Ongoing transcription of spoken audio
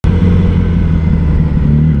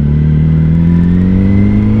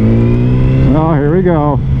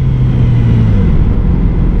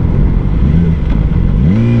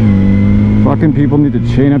to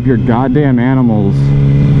chain up your goddamn animals.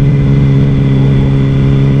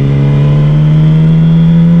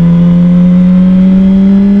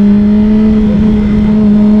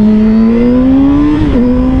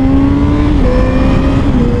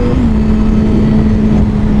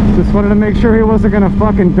 Just wanted to make sure he wasn't gonna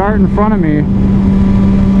fucking dart in front of me.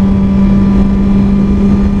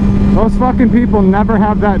 Those fucking people never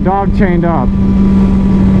have that dog chained up.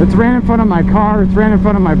 It's ran in front of my car, it's ran in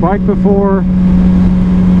front of my bike before.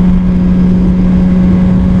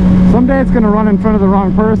 Someday it's gonna run in front of the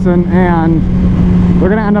wrong person and they're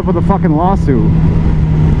gonna end up with a fucking lawsuit.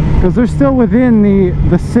 Because they're still within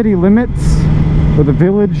the city limits, or the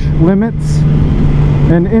village limits.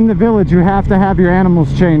 And in the village you have to have your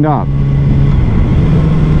animals chained up.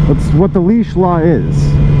 That's what the leash law is.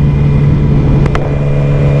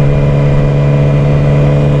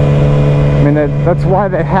 I mean, that's why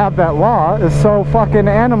they have that law, is so fucking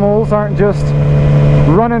animals aren't just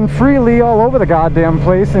running freely all over the goddamn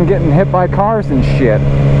place and getting hit by cars and shit.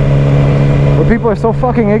 But people are so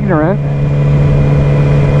fucking ignorant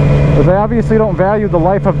that they obviously don't value the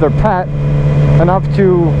life of their pet enough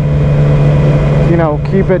to, you know,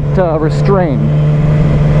 keep it restrained.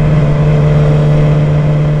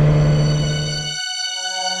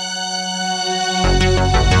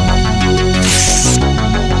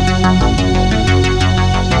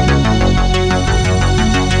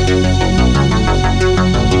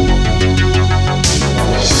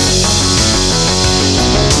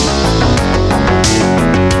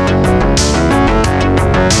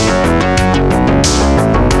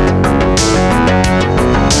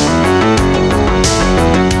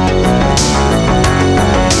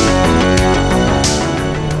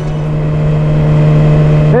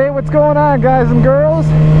 Guys and girls,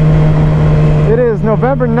 it is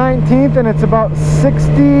November 19th and it's about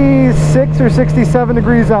 66 or 67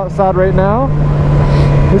 degrees outside right now.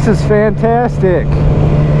 This is fantastic.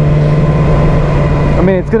 I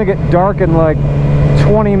mean, it's gonna get dark in like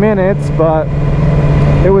 20 minutes, but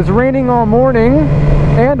it was raining all morning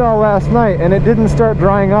and all last night, and it didn't start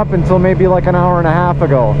drying up until maybe like an hour and a half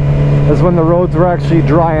ago. That's when the roads were actually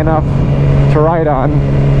dry enough to ride on.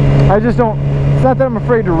 I just don't, it's not that I'm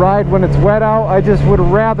afraid to ride when it's wet out, I just would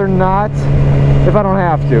rather not if I don't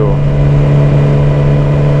have to.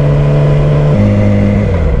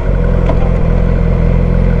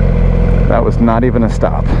 That was not even a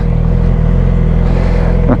stop.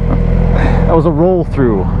 That was a roll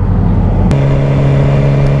through.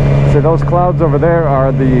 So those clouds over there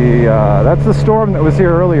are the, that's the storm that was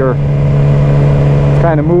here earlier. It's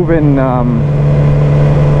kind of moving, I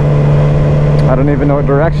don't even know what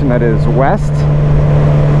direction that is. West?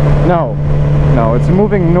 No, it's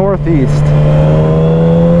moving northeast.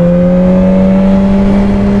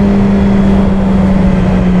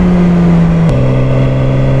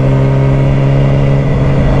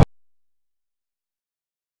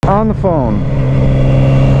 On the phone.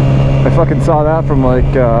 I fucking saw that from like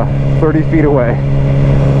 30 feet away.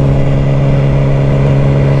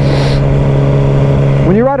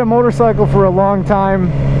 When you ride a motorcycle for a long time,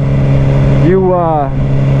 you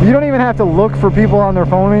don't even have to look for people on their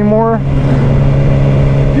phone anymore.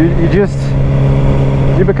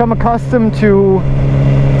 You become accustomed to,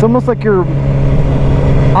 it's almost like your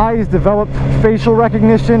eyes develop facial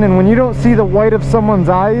recognition, and when you don't see the white of someone's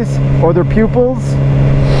eyes or their pupils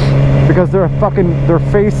because their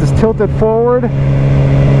face is tilted forward,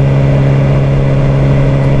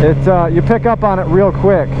 you pick up on it real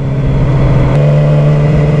quick.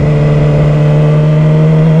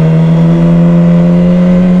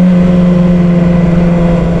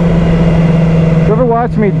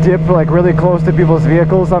 Watch me dip like really close to people's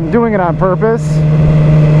vehicles. I'm doing it on purpose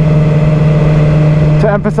to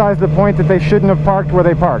emphasize the point that they shouldn't have parked where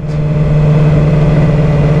they parked.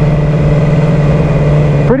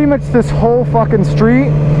 Pretty much this whole fucking street,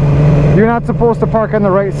 you're not supposed to park on the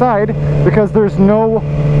right side because there's no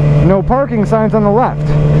parking signs on the left.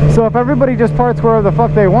 So if everybody just parks wherever the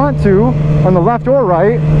fuck they want to, on the left or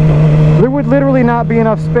right, there would literally not be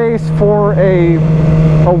enough space for a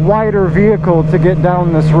wider vehicle to get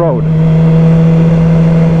down this road.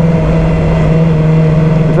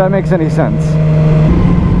 If that makes any sense.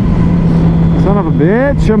 Son of a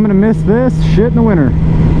bitch, I'm gonna miss this shit in the winter.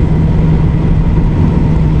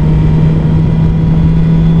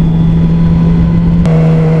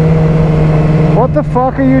 What the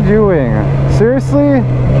fuck are you doing? Seriously?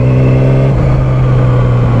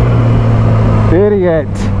 Idiot.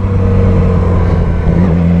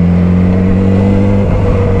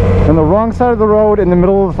 On the wrong side of the road in the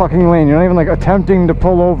middle of the fucking lane. You're not even like attempting to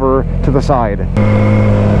pull over to the side.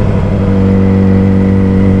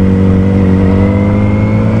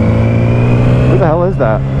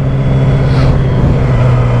 that?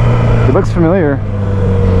 It looks familiar.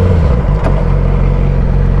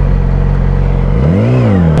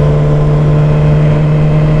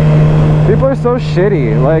 People are so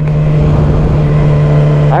shitty. Like,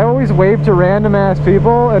 I always wave to random ass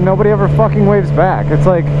people and nobody ever fucking waves back. It's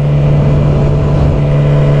like,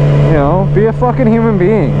 you know, be a fucking human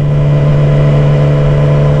being.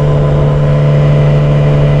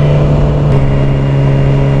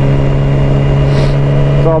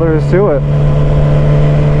 That's all there is to it.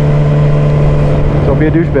 Don't be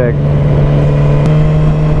a douchebag.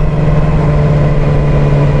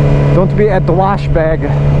 Don't be a dwashbag.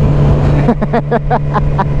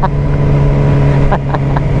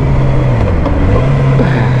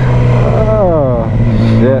 Oh,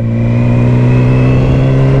 shit.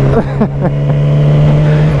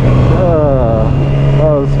 Oh,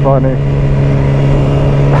 that was funny.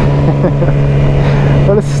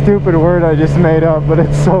 What a stupid word I just made up, but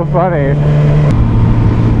it's so funny.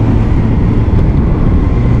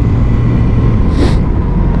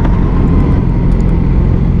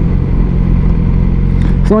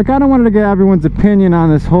 So I kind of wanted to get everyone's opinion on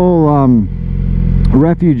this whole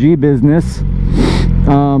refugee business.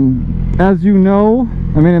 As you know,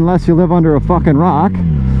 I mean, unless you live under a fucking rock,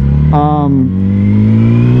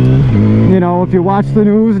 you know, if you watch the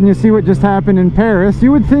news and you see what just happened in Paris,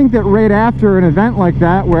 you would think that right after an event like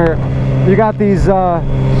that, where you got these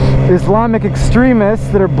Islamic extremists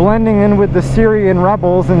that are blending in with the Syrian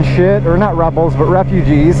rebels and shit, or not rebels, but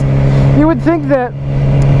refugees, you would think that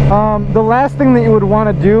the last thing that you would want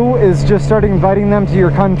to do is just start inviting them to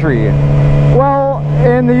your country. Well,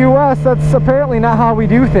 in the US, that's apparently not how we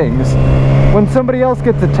do things. When somebody else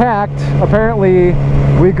gets attacked, apparently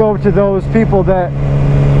we go to those people that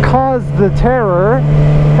caused the terror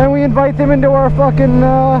and we invite them into our fucking,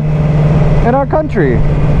 in our country.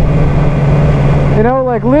 You know,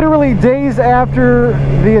 like literally days after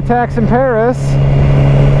the attacks in Paris,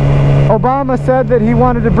 Obama said that he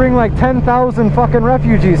wanted to bring like 10,000 fucking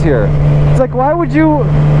refugees here. It's like, why would you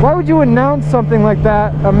announce something like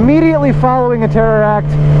that immediately following a terror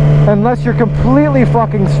act unless you're completely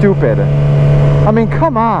fucking stupid? I mean,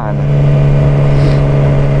 come on.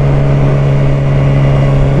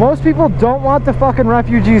 Most people don't want the fucking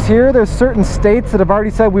refugees here. There's certain states that have already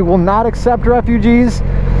said we will not accept refugees.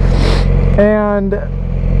 And,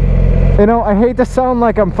 you know, I hate to sound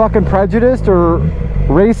like I'm fucking prejudiced or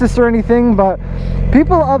racist or anything, but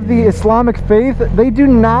people of the Islamic faith, they do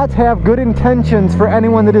not have good intentions for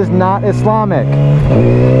anyone that is not Islamic.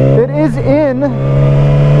 It is in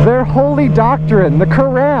their holy doctrine. The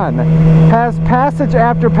Quran has passage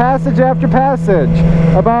after passage after passage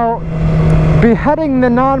about beheading the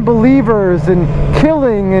non-believers and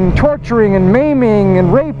killing and torturing and maiming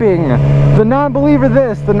and raping the non-believer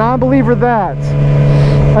this, the non-believer that.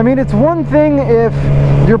 I mean, it's one thing if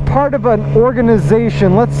you're part of an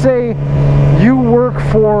organization. Let's say you work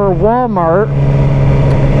for Walmart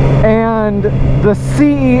and the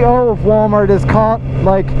CEO of Walmart is caught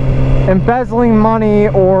like embezzling money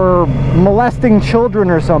or molesting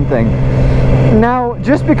children or something. Now,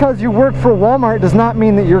 just because you work for Walmart does not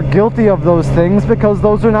mean that you're guilty of those things, because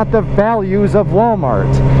those are not the values of Walmart.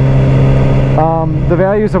 The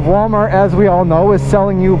values of Walmart, as we all know, is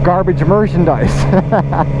selling you garbage merchandise.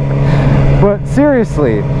 But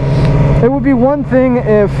seriously, it would be one thing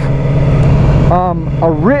if a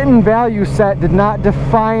written value set did not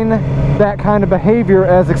define that kind of behavior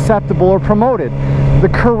as acceptable or promoted. The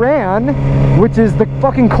Quran, which is the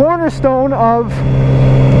fucking cornerstone of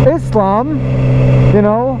Islam, you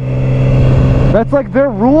know, that's like their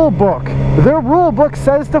rule book. Their rule book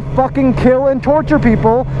says to fucking kill and torture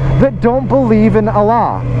people that don't believe in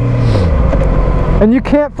Allah. And you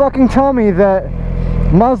can't fucking tell me that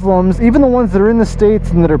Muslims, even the ones that are in the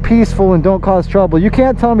States and that are peaceful and don't cause trouble, you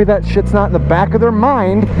can't tell me that shit's not in the back of their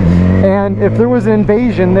mind, and if there was an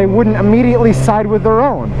invasion, they wouldn't immediately side with their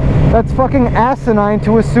own. That's fucking asinine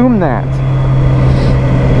to assume that.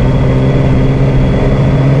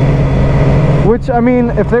 Which, I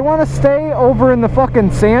mean, if they want to stay over in the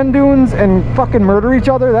fucking sand dunes and fucking murder each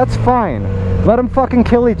other, that's fine. Let them fucking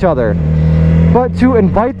kill each other. But to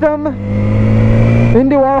invite them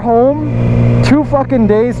into our home 2 fucking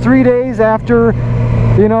days, 3 days after,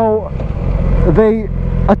 you know, they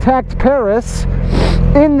attacked Paris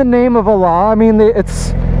in the name of Allah. I mean,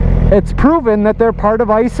 it's proven that they're part of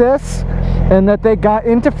ISIS and that they got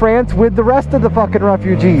into France with the rest of the fucking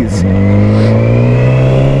refugees.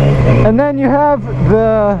 And then you have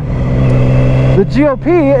the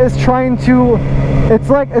GOP is trying to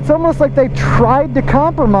It's almost like they tried to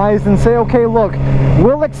compromise and say, okay, look,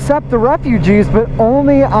 we'll accept the refugees, but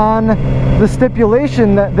only on the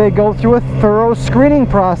stipulation that they go through a thorough screening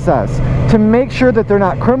process to make sure that they're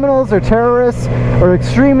not criminals or terrorists or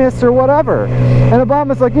extremists or whatever. And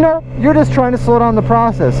Obama's like, no, you're just trying to slow down the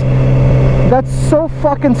process. That's so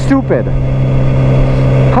fucking stupid.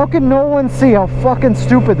 How can no one see how fucking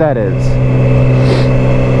stupid that is?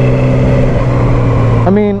 I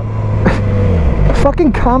mean,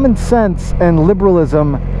 fucking common sense and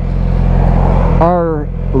liberalism are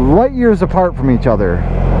light years apart from each other.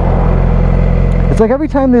 It's like every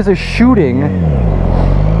time there's a shooting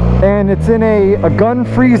and it's in a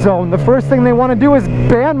gun-free zone, the first thing they want to do is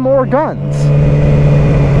ban more guns.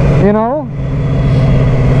 You know?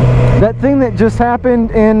 That thing that just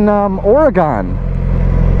happened in Oregon.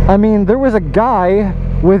 I mean, there was a guy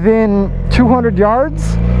within 200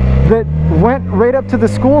 yards that went right up to the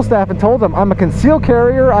school staff and told them, I'm a concealed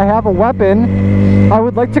carrier, I have a weapon, I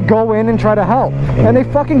would like to go in and try to help. And they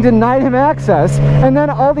fucking denied him access, and then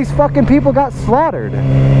all these fucking people got slaughtered.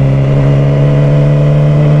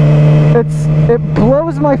 It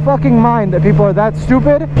blows my fucking mind that people are that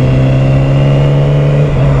stupid.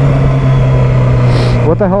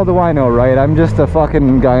 What the hell do I know, right? I'm just a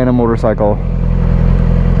fucking guy on a motorcycle.